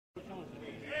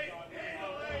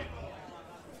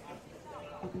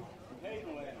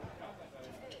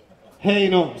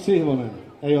Heino Sihvonen.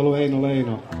 Ei ollut Eino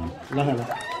Leino. Lähellä.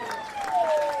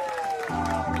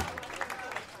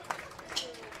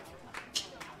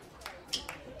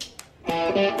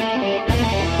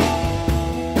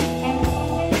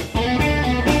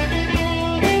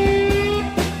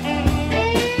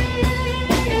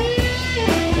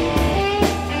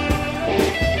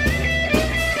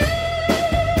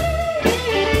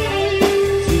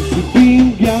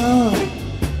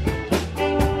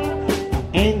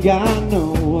 Got no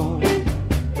one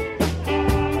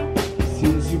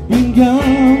since you've been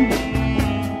gone.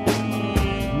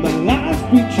 My life's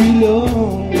been too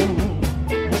long.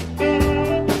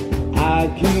 I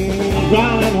keep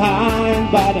running high,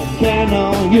 but I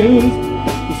cannot use.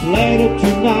 Cause later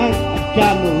tonight I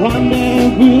got a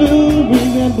rendezvous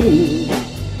with the blues.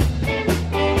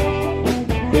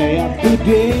 Day after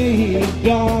day,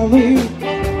 darling,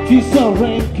 these are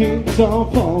rankings are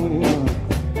falling.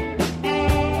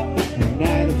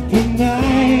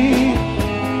 Tonight,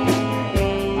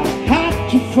 I had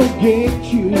to forget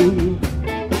you.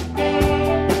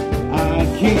 I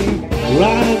keep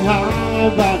riding high,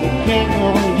 but I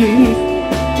cannot use.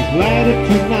 Cause later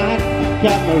tonight, I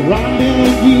got my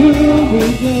rendezvous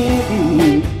with the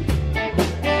blues.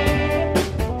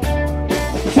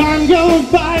 Time goes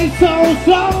by so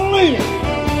slowly.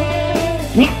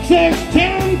 Clock says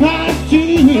 10 past 2.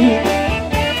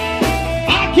 I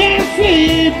can't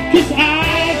sleep cause I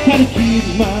gotta keep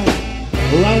my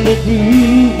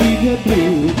rendezvous with the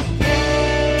blues.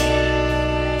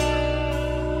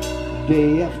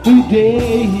 Day after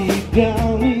day,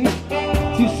 darling,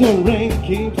 till the rain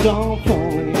keeps on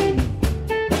falling.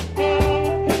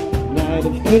 Night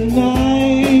after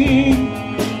night,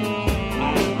 I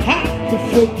have to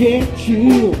forget you.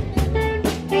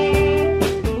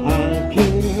 I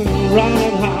can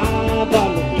ride high,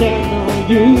 but I cannot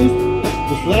use.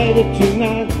 Cause later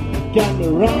tonight, I got a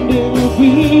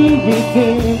rendezvous with the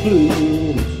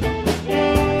blues.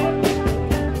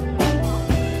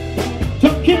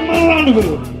 Talking my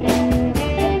rendezvous.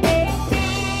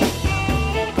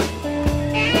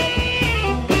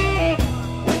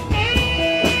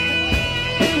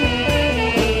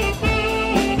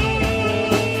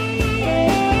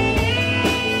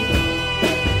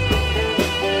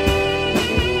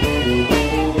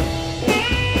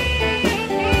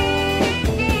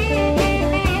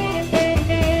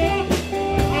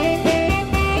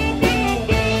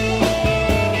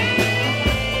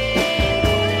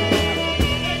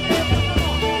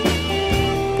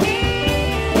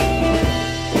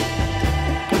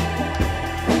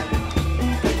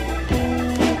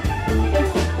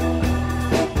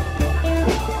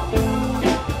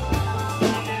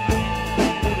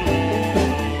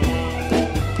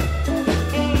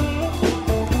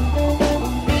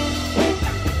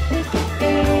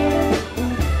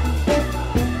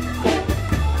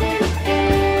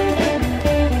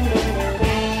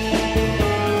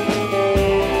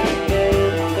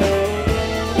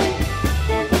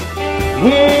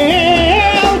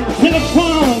 Well,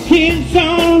 telephone keeps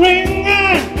on ringing.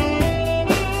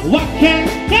 What can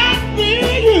that be?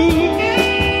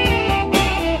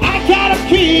 I gotta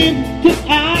keep, cause I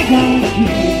gotta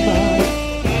keep my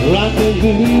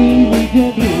rendezvous with the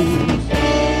blues.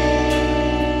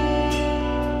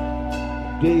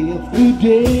 Day after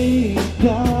day,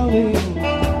 darling,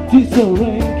 till the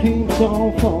rain keeps on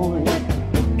falling.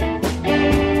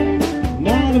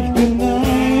 Night after night,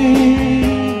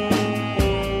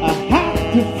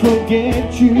 to forget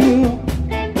you.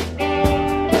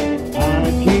 I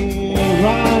can't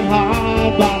ride high,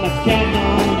 but I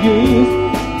cannot use.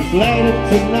 Cause later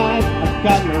tonight, I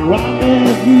got a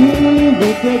rendezvous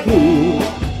with the blues.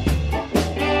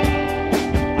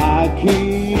 I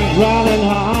keep riding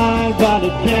high, but I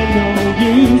cannot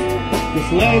use. Cause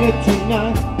later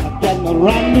tonight, I got my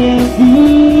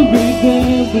rendezvous with the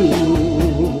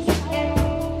blues.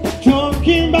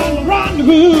 Talking about the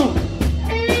rendezvous.